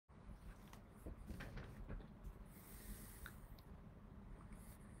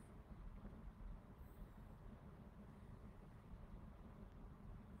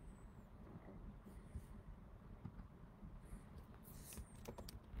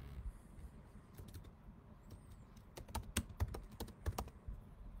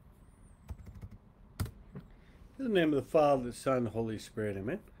In the name of the Father, the Son, and the Holy Spirit,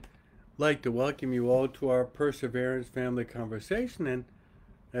 amen. I'd like to welcome you all to our Perseverance Family Conversation, and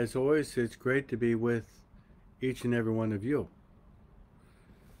as always, it's great to be with each and every one of you.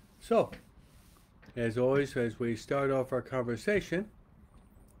 So, as always, as we start off our conversation,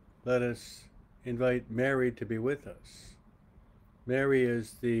 let us invite Mary to be with us. Mary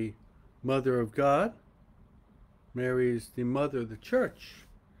is the Mother of God. Mary is the Mother of the Church.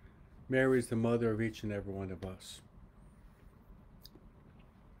 Mary is the mother of each and every one of us.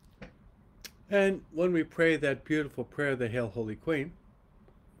 And when we pray that beautiful prayer, the Hail, Holy Queen,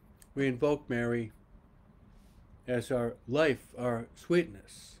 we invoke Mary as our life, our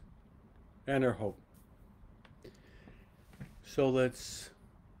sweetness, and our hope. So let's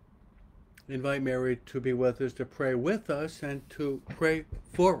invite Mary to be with us, to pray with us, and to pray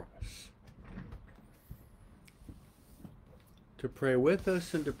for us. To pray with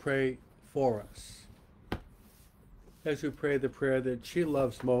us and to pray for us. As we pray the prayer that she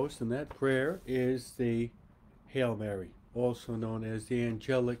loves most, and that prayer is the Hail Mary, also known as the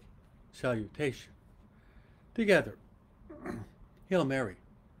angelic salutation. Together, Hail Mary,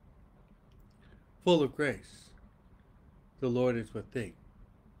 full of grace, the Lord is with thee.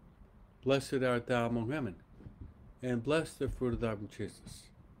 Blessed art thou among women, and blessed the fruit of thy womb, Jesus.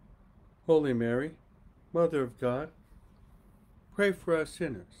 Holy Mary, Mother of God, pray for us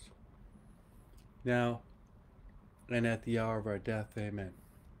sinners, now and at the hour of our death. Amen.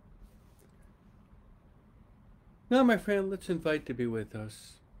 Now, my friend, let's invite to be with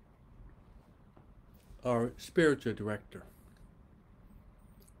us our spiritual director.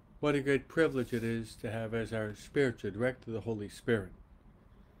 What a great privilege it is to have as our spiritual director the Holy Spirit.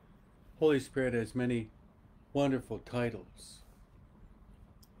 Holy Spirit has many wonderful titles.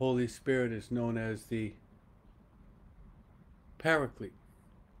 Holy Spirit is known as the Paraclete.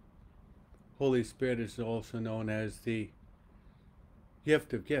 Holy Spirit is also known as the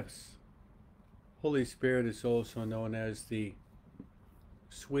gift of gifts. Holy Spirit is also known as the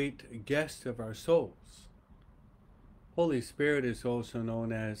sweet guest of our souls. Holy Spirit is also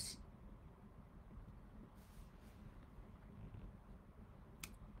known as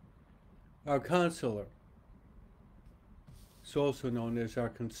our counselor. It's also known as our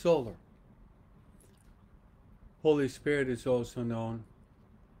consoler. Holy Spirit is also known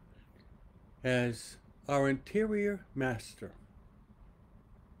as our interior master.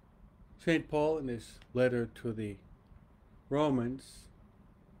 St. Paul, in his letter to the Romans,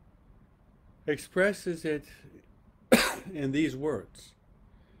 expresses it in these words,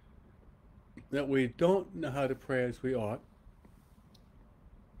 that we don't know how to pray as we ought,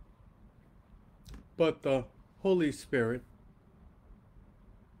 but the Holy Spirit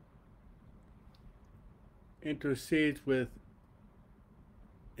intercedes with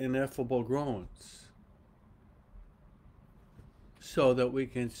ineffable groans so that we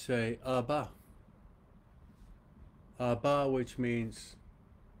can say Abba. Abba, which means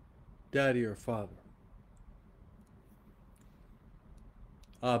daddy or father.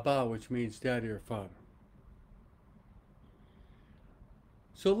 Abba, which means daddy or father.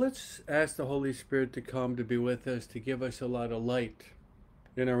 So let's ask the Holy Spirit to come to be with us, to give us a lot of light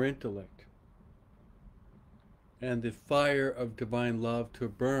in our intellect, and the fire of divine love to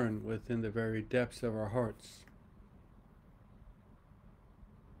burn within the very depths of our hearts.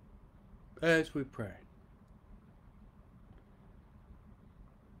 As we pray,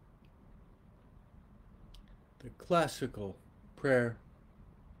 the classical prayer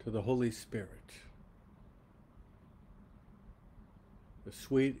to the Holy Spirit, the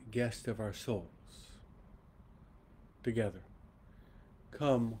sweet guest of our souls. Together,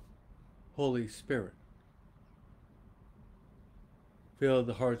 come, Holy Spirit, fill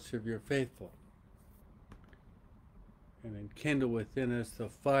the hearts of your faithful, and enkindle within us the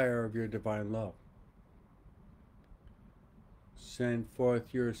fire of your divine love. Send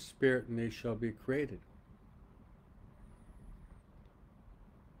forth your Spirit, and they shall be created.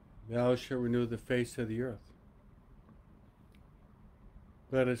 Thou shalt renew the face of the earth.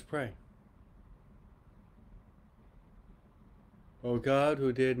 Let us pray. O God,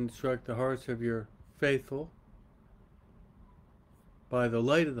 who did instruct the hearts of your faithful by the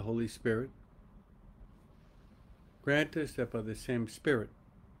light of the Holy Spirit, grant us that by the same Spirit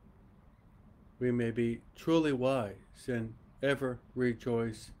we may be truly wise and ever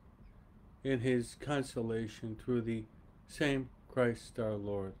rejoice in his consolation through the same Christ our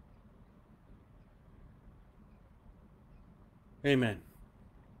Lord. Amen.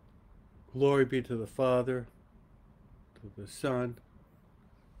 Glory be to the Father, to the Son,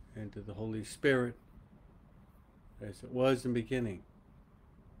 and to the Holy Spirit, as it was in the beginning,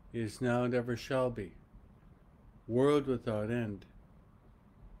 is now and ever shall be, world without end.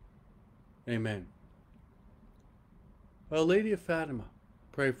 Amen. Our Lady of Fatima,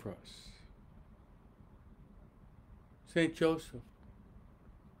 pray for us. Saint Joseph,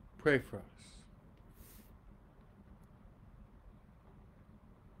 pray for us.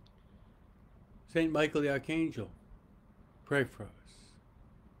 Saint Michael the Archangel, pray for us.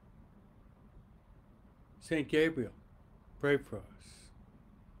 Saint Gabriel, pray for us.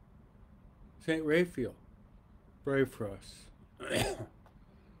 Saint Raphael, pray for us.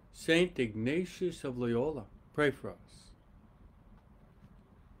 Saint Ignatius of Loyola, pray for us.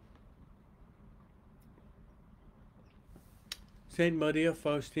 Saint Maria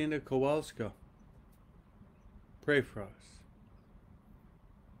Faustina Kowalska, pray for us.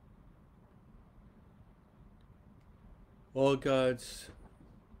 All God's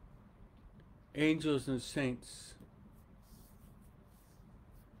angels and saints,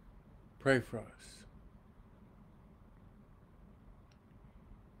 pray for us.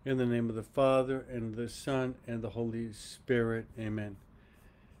 In the name of the Father, and of the Son, and the Holy Spirit. Amen.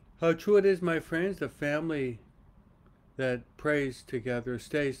 How true it is, my friends, the family that prays together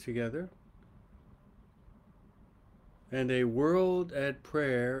stays together. And a world at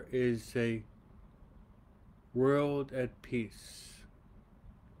prayer is a world at peace.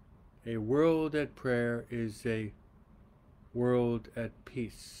 A world at prayer is a world at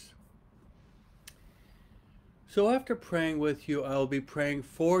peace. So after praying with you, I'll be praying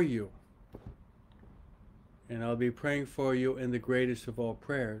for you. And I'll be praying for you in the greatest of all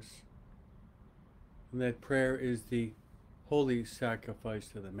prayers. And that prayer is the holy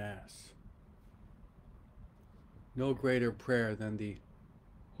sacrifice of the Mass. No greater prayer than the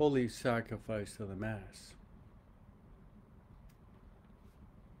holy sacrifice of the Mass.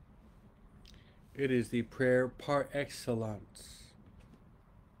 It is the prayer par excellence,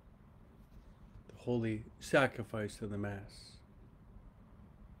 the holy sacrifice of the Mass.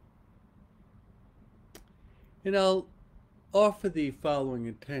 And I'll offer the following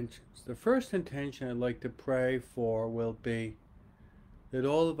intentions. The first intention I'd like to pray for will be that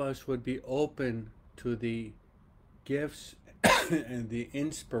all of us would be open to the gifts and the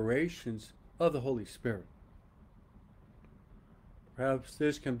inspirations of the Holy Spirit. Perhaps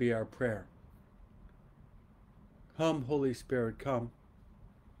this can be our prayer. Come, Holy Spirit, come.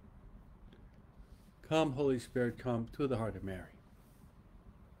 Come, Holy Spirit, come to the heart of Mary.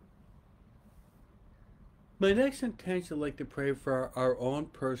 My next intention, I'd like to pray for our own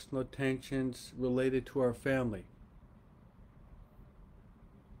personal intentions related to our family.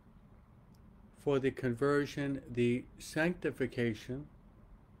 For the conversion, the sanctification,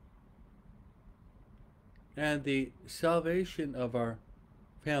 and the salvation of our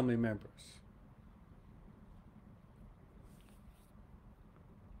family members.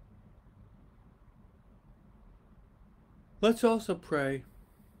 Let's also pray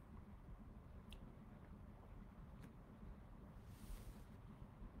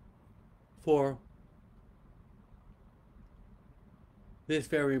for this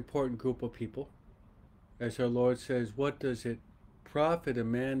very important group of people. As our Lord says, what does it profit a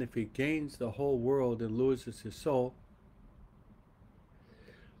man if he gains the whole world and loses his soul?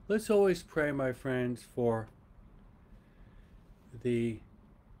 Let's always pray, my friends, for the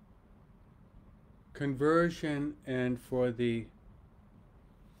conversion and for the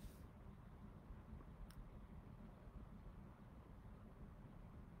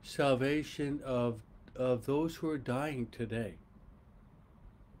salvation of those who are dying today.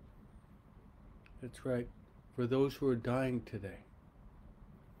 That's right, for those who are dying today.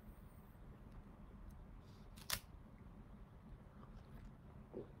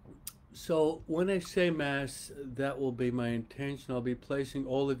 So when I say Mass, that will be my intention. I'll be placing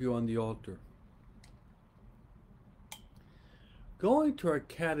all of you on the altar. Going to our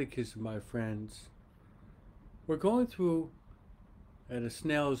catechism, my friends, we're going through at a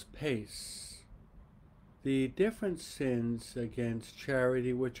snail's pace the different sins against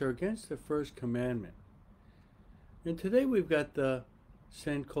charity which are against the first commandment. And today we've got the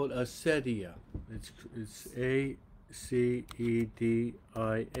sin called acedia. It's A-C-E-D-I-A.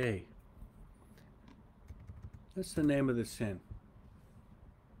 That's the name of the sin.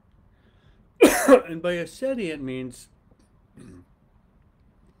 And by acedia it means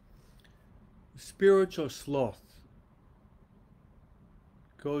spiritual sloth.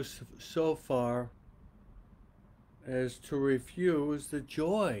 Goes so far as to refuse the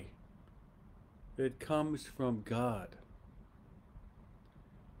joy that comes from God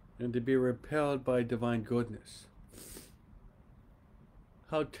and to be repelled by divine goodness.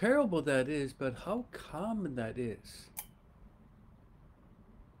 How terrible that is, but how common that is.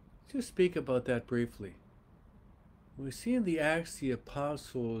 Just speak about that briefly. We see in the Acts the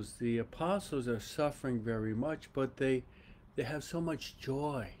apostles are suffering very much, but they have so much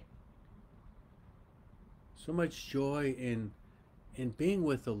joy. So much joy in being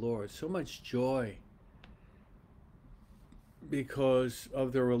with the Lord, so much joy because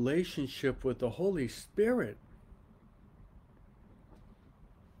of their relationship with the Holy Spirit.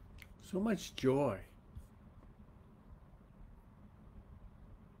 So much joy.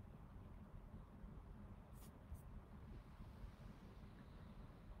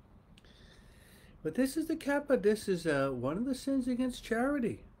 But this is one of the sins against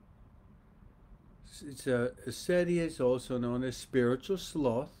charity. It's acedia is also known as spiritual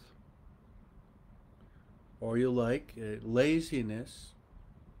sloth, or laziness.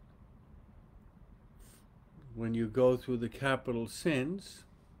 When you go through the capital sins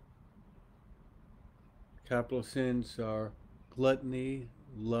are gluttony,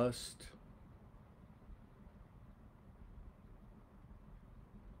 lust,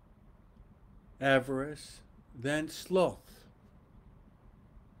 avarice, then sloth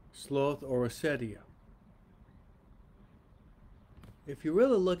or acedia. If you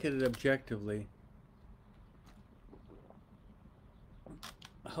really look at it objectively,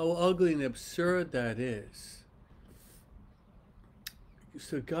 how ugly and absurd that is.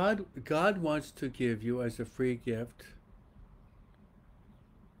 So God wants to give you as a free gift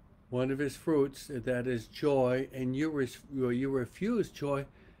one of his fruits, that is joy, and you refuse joy.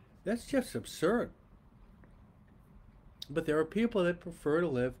 That's just absurd. But there are people that prefer to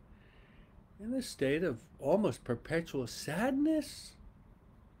live in a state of almost perpetual sadness,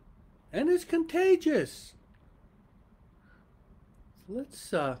 and it's contagious.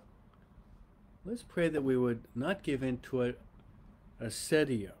 So let's pray that we would not give in to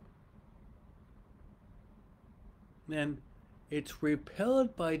acedia. And it's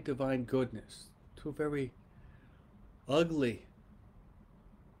repelled by divine goodness to a very ugly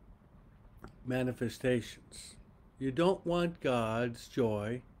manifestations. You don't want God's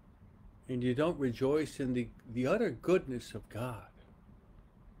joy, and you don't rejoice in the utter goodness of God.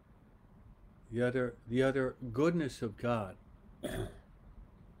 The utter goodness of God.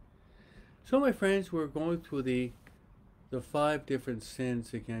 So, my friends, we're going through the 5 different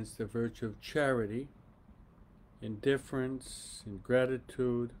sins against the virtue of charity: indifference,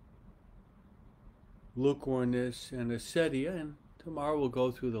 ingratitude, lukewarmness, and acedia. And tomorrow we'll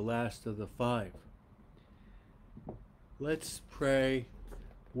go through the last of the 5. Let's pray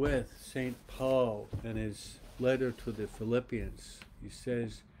with St. Paul in his letter to the Philippians. He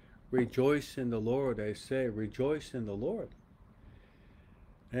says, "Rejoice in the Lord, I say, rejoice in the Lord.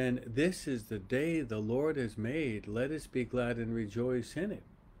 And this is the day the Lord has made. Let us be glad and rejoice in it."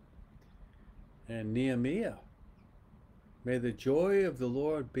 And Nehemiah, may the joy of the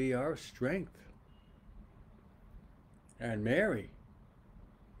Lord be our strength. And Mary,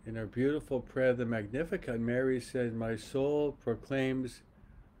 in her beautiful prayer, the Magnificat, Mary said, "My soul proclaims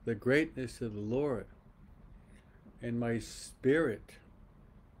the greatness of the Lord, and my spirit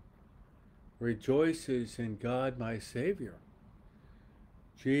rejoices in God my Savior."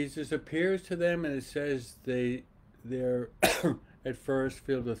 Jesus appears to them, and it says they're at first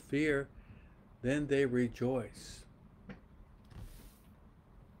filled with fear, then they rejoice.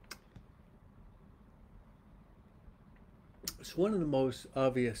 So one of the most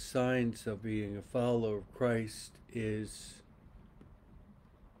obvious signs of being a follower of Christ is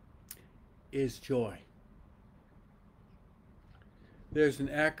joy. There's an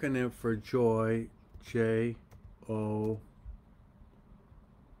acronym for joy, J-O-Y,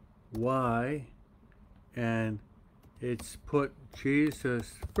 and it's put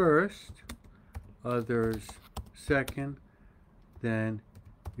Jesus first, others second, then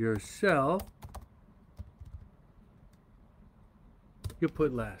yourself you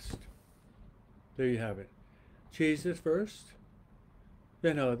put last. There you have it. Jesus first,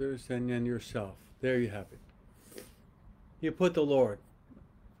 then others, and then yourself. There you have it. You put the Lord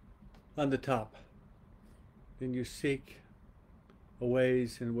on the top. Then you seek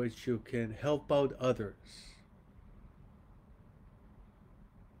ways in which you can help out others.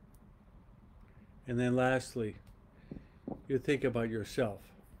 And then lastly, you think about yourself.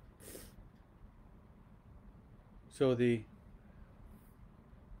 So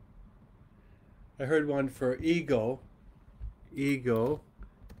I heard one for ego. Ego,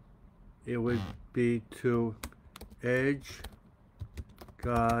 it would be to edge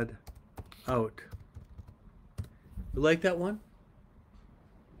God out. You like that one?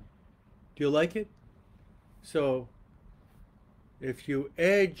 Do you like it? So, if you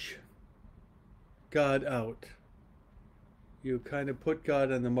edge God out, you kind of put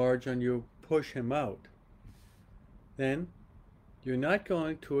God on the margin, you push him out. then you're not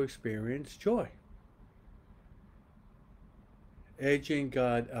going to experience joy. Edging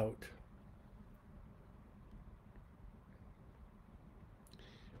God out.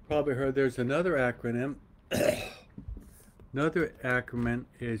 Probably heard there's another acronym. Another acronym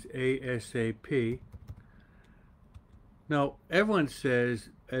is ASAP. Now, everyone says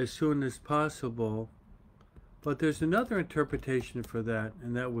as soon as possible, but there's another interpretation for that,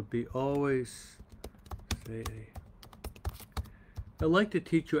 and that would be always say. I like to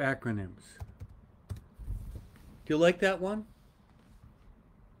teach you acronyms. Do you like that one?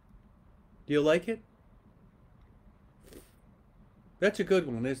 Do you like it? That's a good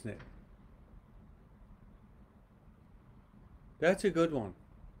one, isn't it? That's a good one.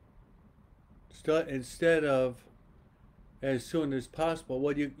 Instead of as soon as possible.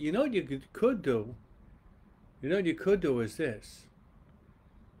 What you know what you could do? You know what you could do is this.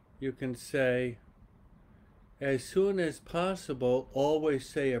 You can say, as soon as possible, always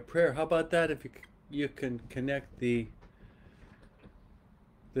say a prayer. How about that if you can connect the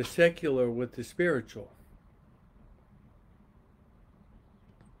secular with the spiritual?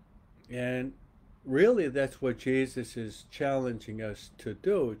 And really that's what Jesus is challenging us to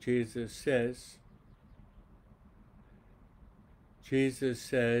do. Jesus says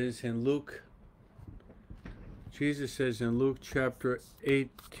in Luke chapter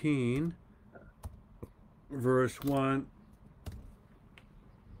 18, verse 1,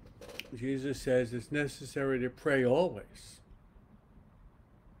 Jesus says it's necessary to pray always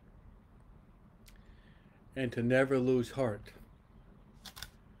and to never lose heart.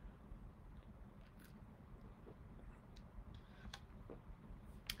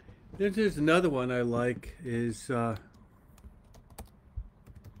 This is another one I like, is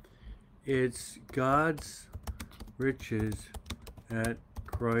it's God's riches at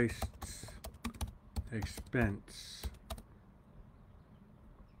Christ's expense.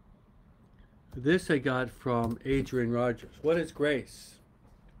 This I got from Adrian Rogers. What is grace?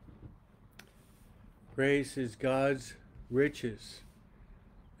 Grace is God's riches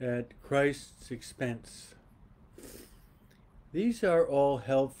at Christ's expense. These are all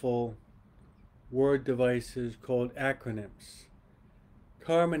helpful word devices called acronyms.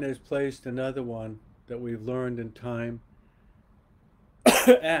 Carmen has placed another one that we've learned in time.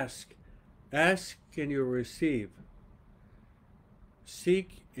 Ask and you'll receive.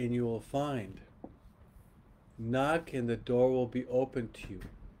 Seek and you will find. Knock and the door will be open to you.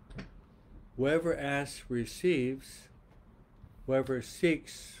 Whoever asks receives. Whoever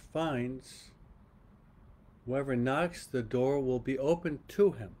seeks finds. Whoever knocks, the door will be open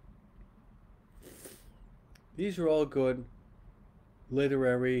to him. These are all good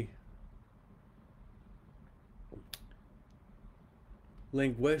literary,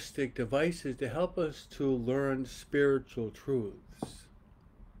 linguistic devices to help us to learn spiritual truths.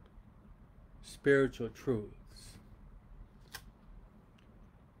 Spiritual truths.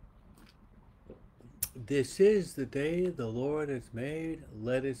 This is the day the Lord has made.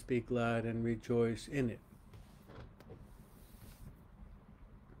 Let us be glad and rejoice in it.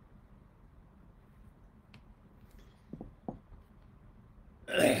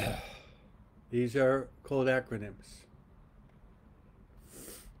 These are called acronyms.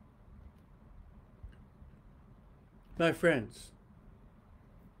 My friends,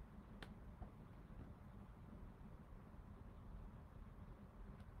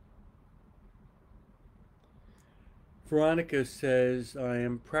 Veronica says, I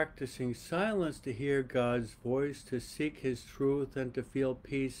am practicing silence to hear God's voice, to seek His truth, and to feel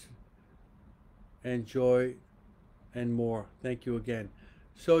peace and joy and more. Thank you again.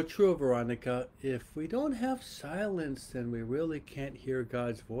 So true, Veronica. If we don't have silence, then we really can't hear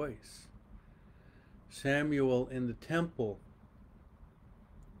God's voice. Samuel in the temple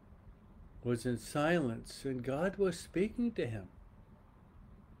was in silence, and God was speaking to him.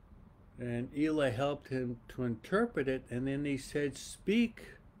 And Eli helped him to interpret it, and then he said, Speak.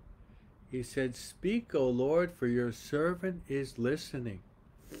 He said, Speak, O Lord, for your servant is listening.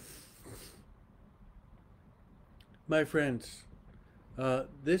 My friends,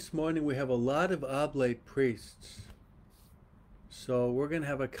 this morning we have a lot of oblate priests. So we're going to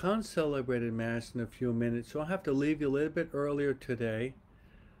have a concelebrated Mass in a few minutes. So I'll have to leave you a little bit earlier today.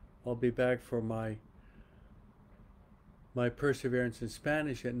 I'll be back for my Perseverance in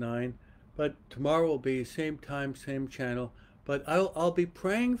Spanish at 9. But tomorrow will be same time, same channel. But I'll be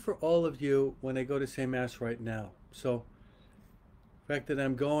praying for all of you when I go to say Mass right now. So the fact that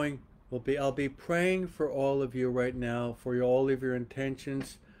I'm going I'll be praying for all of you right now, for all of your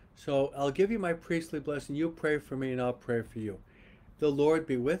intentions. So I'll give you my priestly blessing. You pray for me and I'll pray for you. The Lord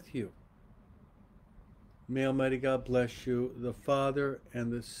be with you. May Almighty God bless you, the Father,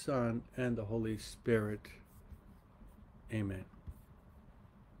 and the Son, and the Holy Spirit. Amen.